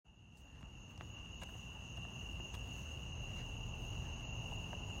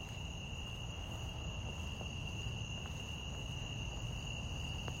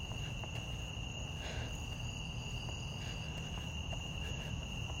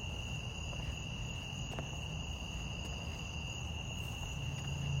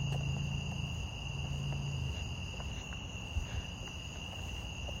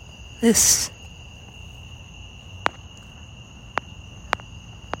This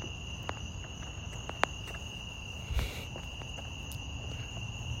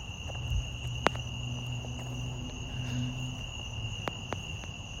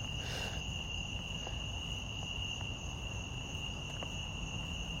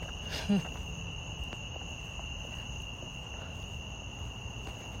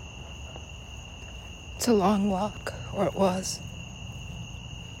it's a long walk, or it was.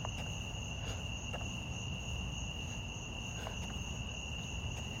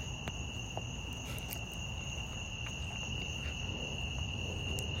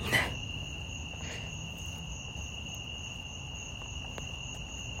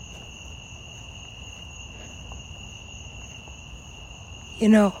 You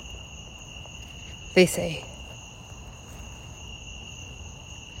know, they say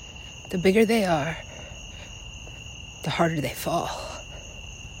the bigger they are, the harder they fall.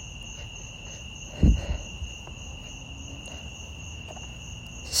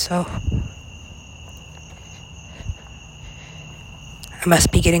 So, I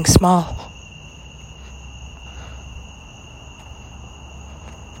must be getting small.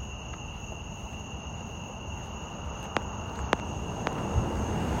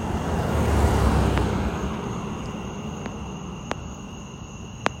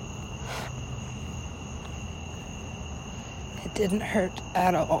 It didn't hurt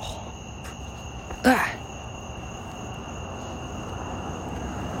at all. Ah.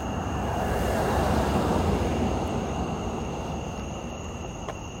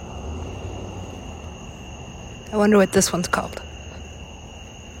 I wonder what this one's called.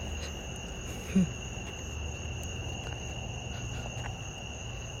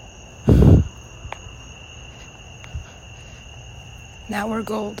 Now we're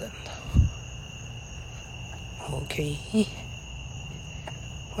golden. Okay.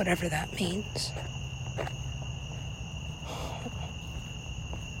 Whatever that means.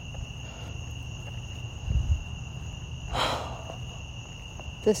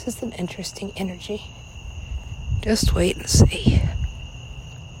 This is an interesting energy. Just wait and see.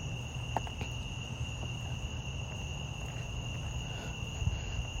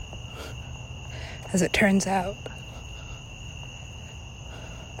 As it turns out,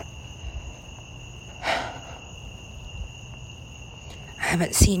 I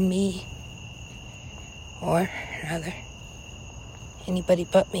haven't seen me, or rather, anybody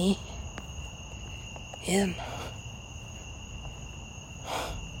but me, in,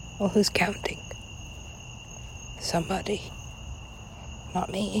 well, who's counting? Somebody.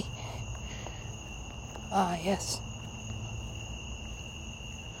 Not me. Ah, yes.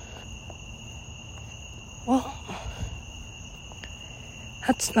 Well,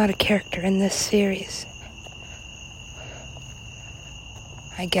 that's not a character in this series.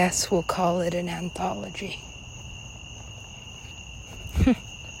 I guess we'll call it an anthology.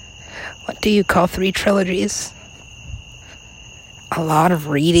 What do you call 3 trilogies? A lot of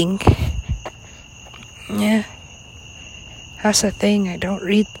reading? Yeah. That's the thing, I don't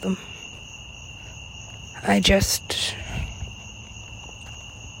read them. I just...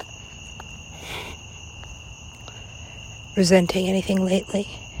 resenting anything lately?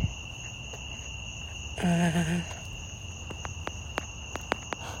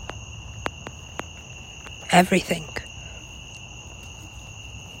 Everything.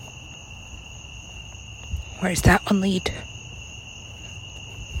 Where's that one lead?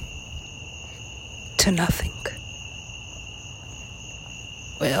 To nothing.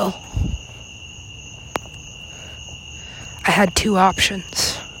 Well, I had 2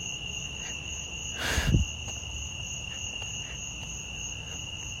 options.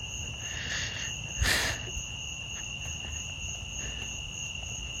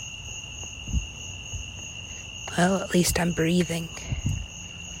 Well, at least I'm breathing.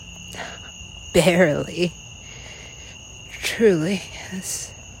 Barely. Truly,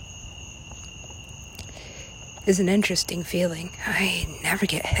 this is an interesting feeling. I never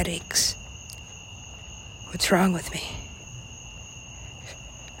get headaches. What's wrong with me?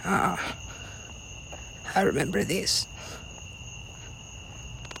 Ah, I remember these.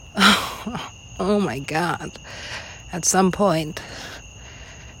 Oh my God. At some point,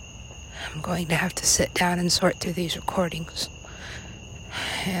 I'm going to have to sit down and sort through these recordings.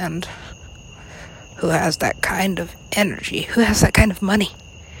 And who has that kind of energy? Who has that kind of money?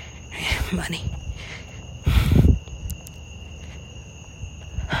 Money.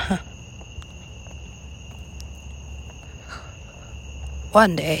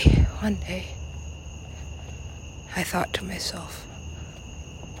 One day, I thought to myself,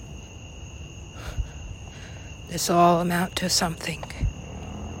 this will all amount to something.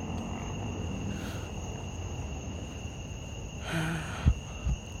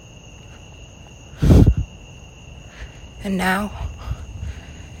 And now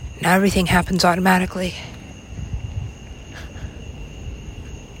everything happens automatically.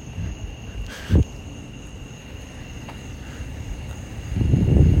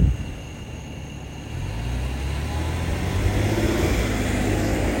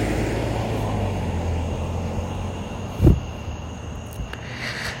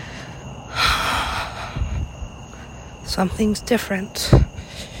 Something's different.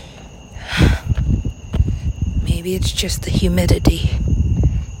 Maybe it's just the humidity.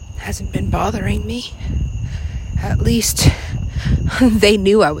 Hasn't been bothering me. At least they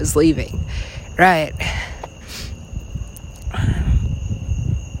knew I was leaving. Right.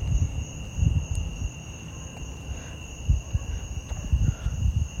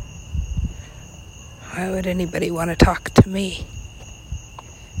 Why would anybody want to talk to me?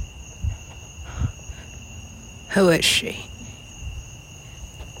 Who is she?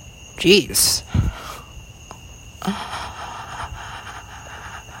 Jeez.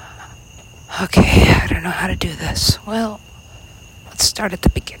 Okay, I don't know how to do this. Well, let's start at the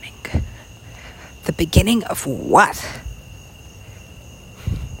beginning. The beginning of what?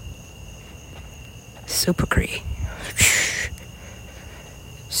 SupaCree.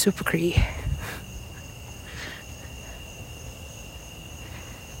 SupaCree.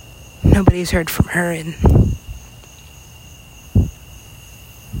 Nobody's heard from her in...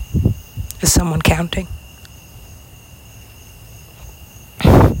 Is someone counting?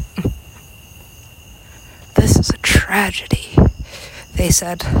 This is a tragedy. They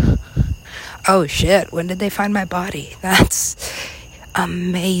said, oh shit, when did they find my body? That's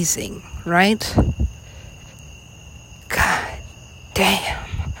amazing, right? God damn.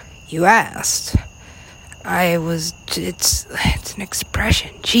 You asked. It's an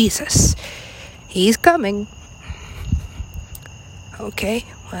expression. Jesus. He's coming. Okay,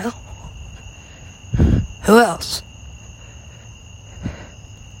 well. Who else?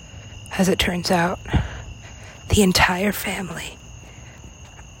 As it turns out, the entire family.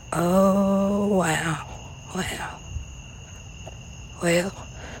 Oh, wow. Wow. Well.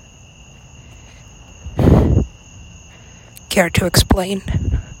 Care to explain?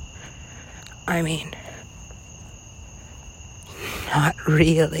 I mean, not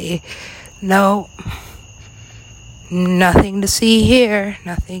really. No. Nothing to see here.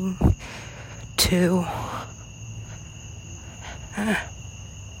 Nothing to...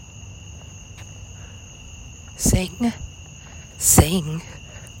 Sing?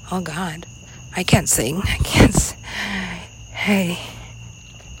 Oh God, I can't sing. Hey,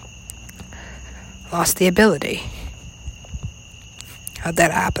 lost the ability. How'd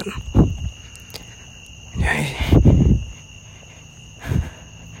that happen? I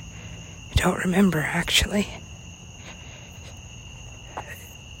don't remember, actually.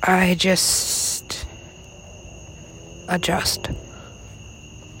 I just adjust.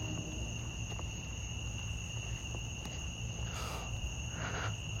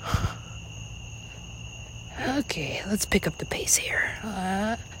 Okay, let's pick up the pace here.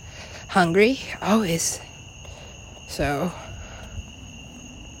 Hungry? Always. So...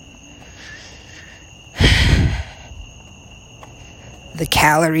 the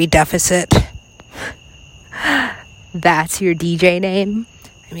calorie deficit. That's your DJ name?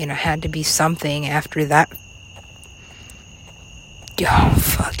 I mean, I had to be something after that. Oh,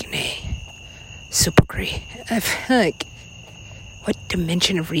 fucking A. SupaCree. I feel like... what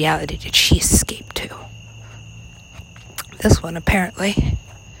dimension of reality did she escape to? This one, apparently.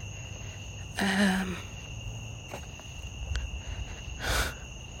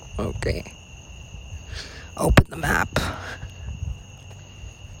 Okay. Open the map.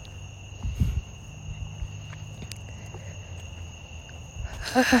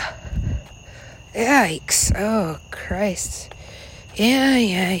 Yikes. Oh, Christ. Yeah.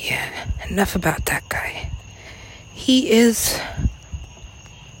 Enough about that guy. He is...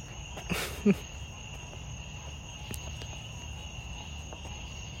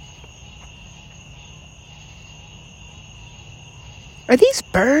 Are these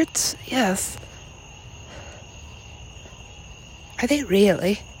birds? Yes. Are they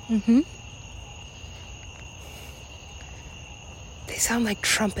really? Mm-hmm. They sound like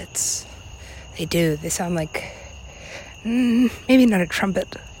trumpets. They do. They sound like... maybe not a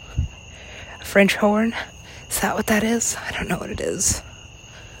trumpet. A French horn? Is that what that is? I don't know what it is.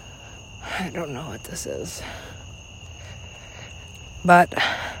 I don't know what this is. But...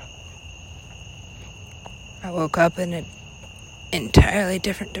 I woke up in an entirely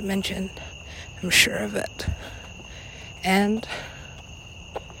different dimension. I'm sure of it. And...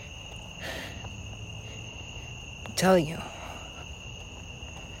 I'm telling you...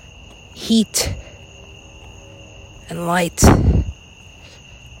 heat and light.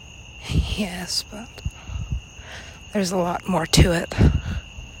 Yes, but there's a lot more to it.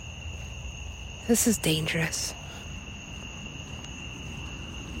 This is dangerous.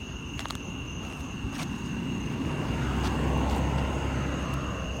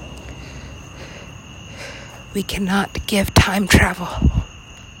 We cannot give time travel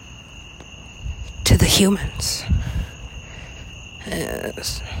to the humans.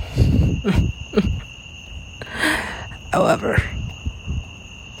 Yes. However,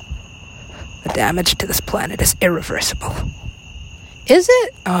 the damage to this planet is irreversible. Is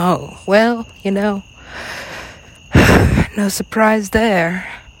it? Oh, well, no surprise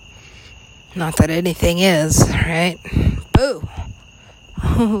there. Not that anything is, right? Boo!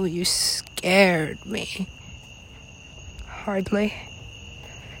 Oh, you scared me. Hardly.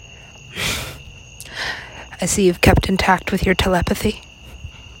 I see you've kept intact with your telepathy.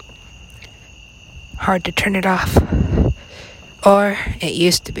 Hard to turn it off. Or it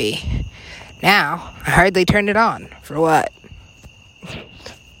used to be. Now, I hardly turn it on. For what?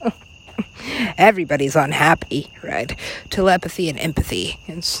 Everybody's unhappy, right? Telepathy and empathy.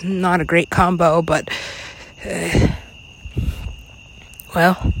 It's not a great combo, but...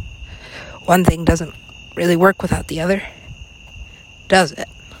 well, one thing doesn't really work without the other. Does it?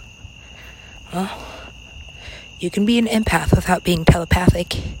 Well, you can be an empath without being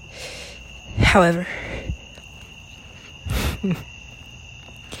telepathic. However,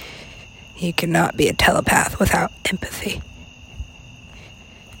 you cannot be a telepath without empathy.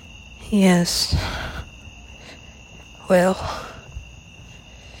 Yes. Well,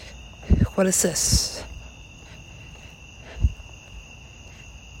 what is this?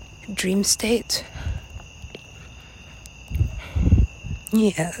 Dream state?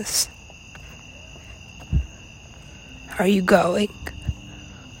 Yes. Are you going?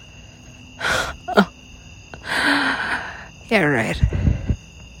 Yeah, right.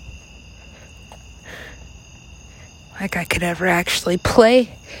 Like I could ever actually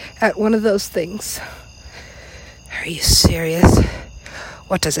play at one of those things. Are you serious?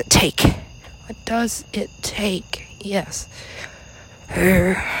 What does it take? What does it take? Yes.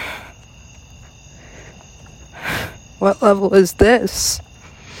 What level is this?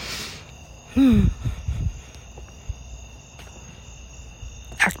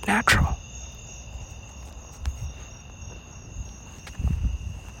 Act natural.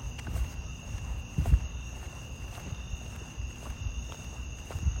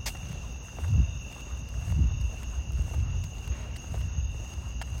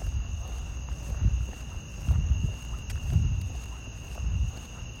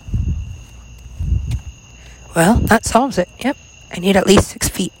 Well, that solves it. Yep. I need at least 6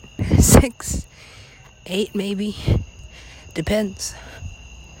 feet. 6, 8 maybe. Depends.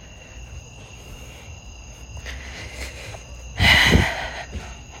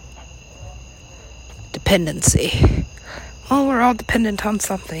 Dependency. Well, we're all dependent on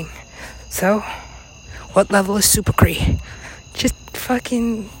something. So, what level is SupaCree? Just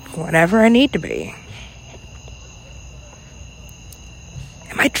fucking whatever I need to be.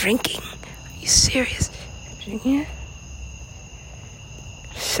 Am I drinking? Are you serious? Yeah.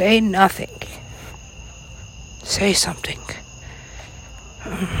 Say nothing. Say something.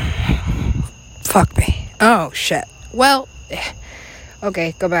 Fuck me. Oh, shit. Well,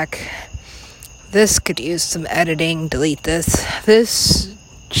 okay, go back. This could use some editing. Delete this. This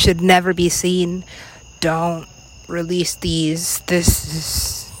should never be seen. Don't release these.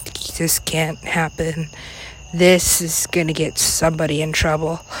 This can't happen. This is gonna get somebody in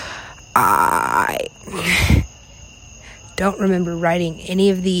trouble. I don't remember writing any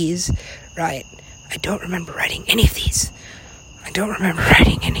of these. Right. I don't remember writing any of these. I don't remember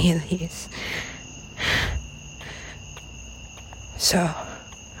writing any of these. So,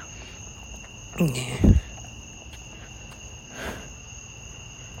 yeah.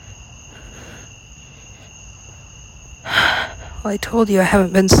 Well, I told you I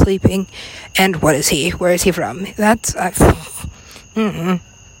haven't been sleeping. And what is he? Where is he from? That's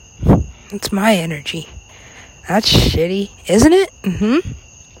my energy. That's shitty, isn't it?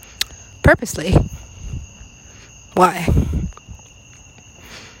 Purposely. Why?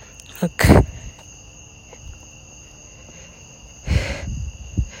 Look.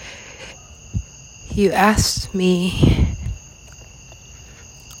 You asked me,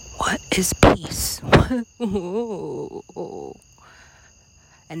 what is peace?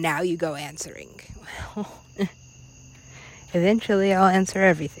 And now you go answering. Well, eventually I'll answer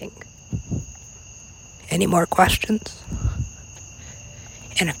everything. Any more questions?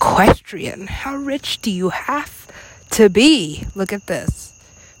 An equestrian? How rich do you have to be? Look at this.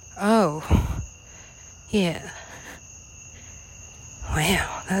 Oh, yeah.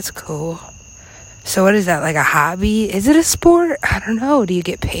 Wow, that's cool. So what is that, like a hobby? Is it a sport? I don't know. Do you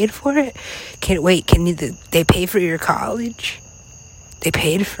get paid for it? They pay for your college? They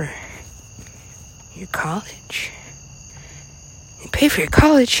paid for your college? They pay for your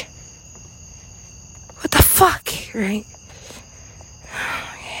college? What the fuck, right?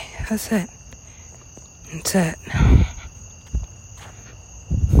 Okay, that's it. That's it.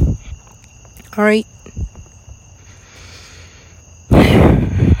 Alright.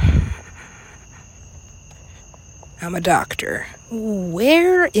 I'm a doctor.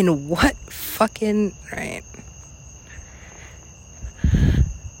 Where in what fucking... Right.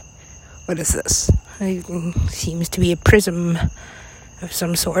 What is this? It seems to be a prism of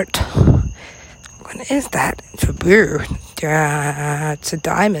some sort. What is that? It's a beer. It's a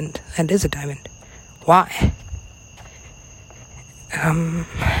diamond. That is a diamond. Why?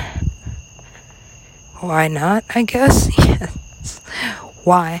 Why not, I guess? Yes.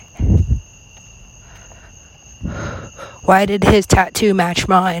 Why? Why did his tattoo match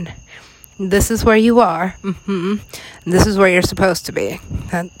mine? This is where you are. This is where you're supposed to be.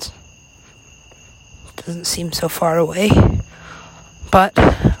 That doesn't seem so far away. But,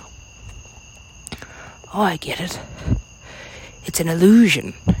 oh, I get it. It's an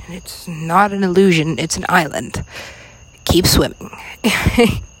illusion. It's not an illusion, it's an island. Keep swimming.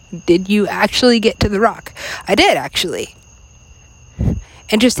 Did you actually get to the rock? I did, actually.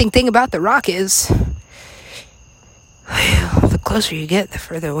 Interesting thing about the rock is, the closer you get, the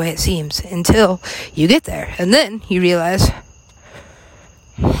further away it seems, until you get there. And then you realize,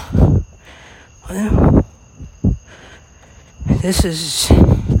 well, this is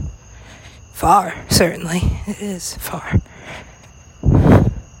far, certainly. It is far.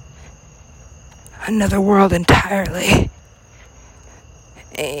 Another world entirely.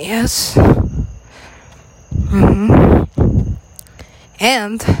 Yes.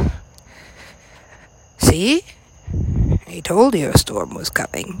 And, see? I told you a storm was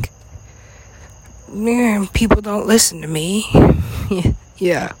coming. People don't listen to me.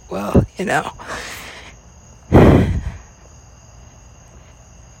 Yeah, well, you know.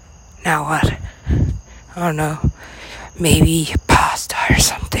 Now what? I don't know. Maybe pasta or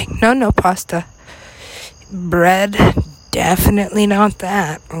something. No pasta. Bread, definitely not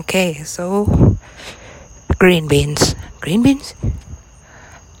that. Okay, so green beans. Green beans?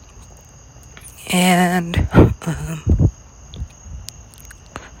 And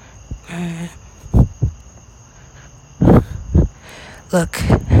look,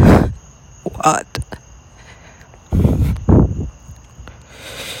 what?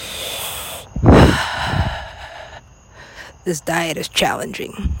 This diet is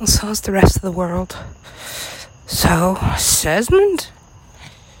challenging. So is the rest of the world. So, Sesmond?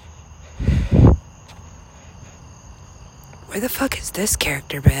 Where the fuck has this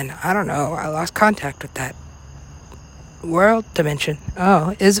character been? I don't know. I lost contact with that world dimension.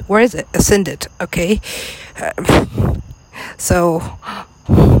 Oh, where is it? Ascendant. Okay. So,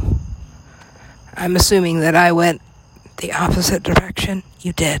 I'm assuming that I went the opposite direction.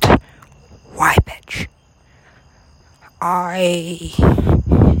 You did. Why, bitch?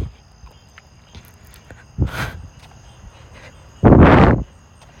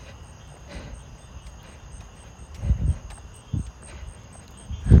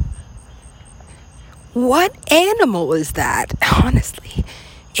 What animal is that? Honestly,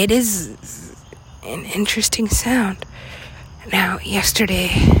 it is an interesting sound. Now,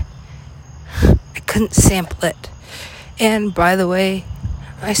 yesterday, I couldn't sample it. And by the way,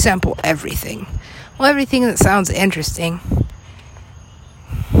 I sample everything. Well, everything that sounds interesting.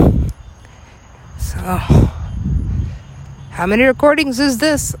 So, how many recordings is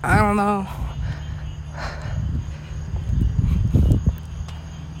this? I don't know.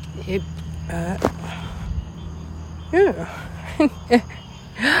 Yeah.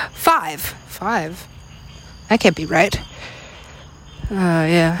 Five. That can't be right.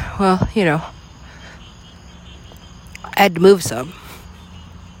 Yeah, well, you know. I had to move some.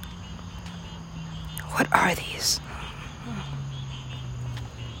 What are these?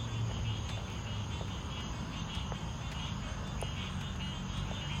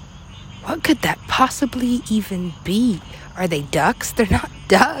 What could that possibly even be? Are they ducks? They're not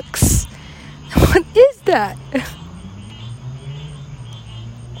ducks. What is that?